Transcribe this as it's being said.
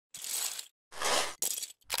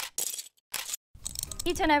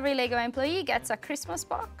Each and every LEGO employee gets a Christmas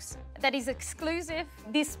box that is exclusive.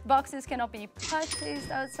 These boxes cannot be purchased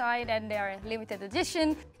outside and they are limited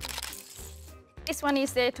edition. This one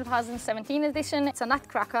is the 2017 edition. It's a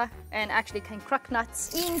nutcracker and actually can crack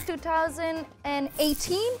nuts. In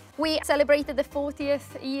 2018, we celebrated the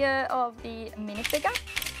 40th year of the minifigure.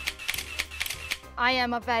 I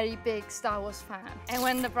am a very big Star Wars fan. And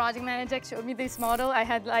when the project manager showed me this model, I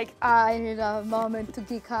had like, I need a moment to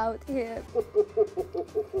geek out here.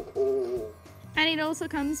 And it also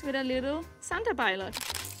comes with a little Santa pilot.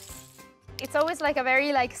 It's always like a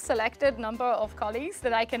very selected number of colleagues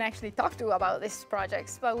that I can actually talk to about these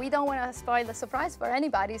projects, but we don't want to spoil the surprise for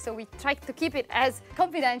anybody, so we try to keep it as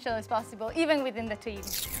confidential as possible, even within the team.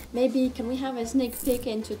 Maybe can we have a sneak peek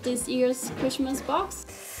into this year's Christmas box?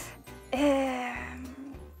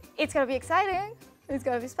 It's gonna be exciting, it's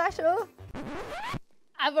gonna be special.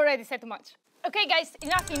 I've already said too much. Okay guys,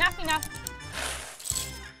 enough.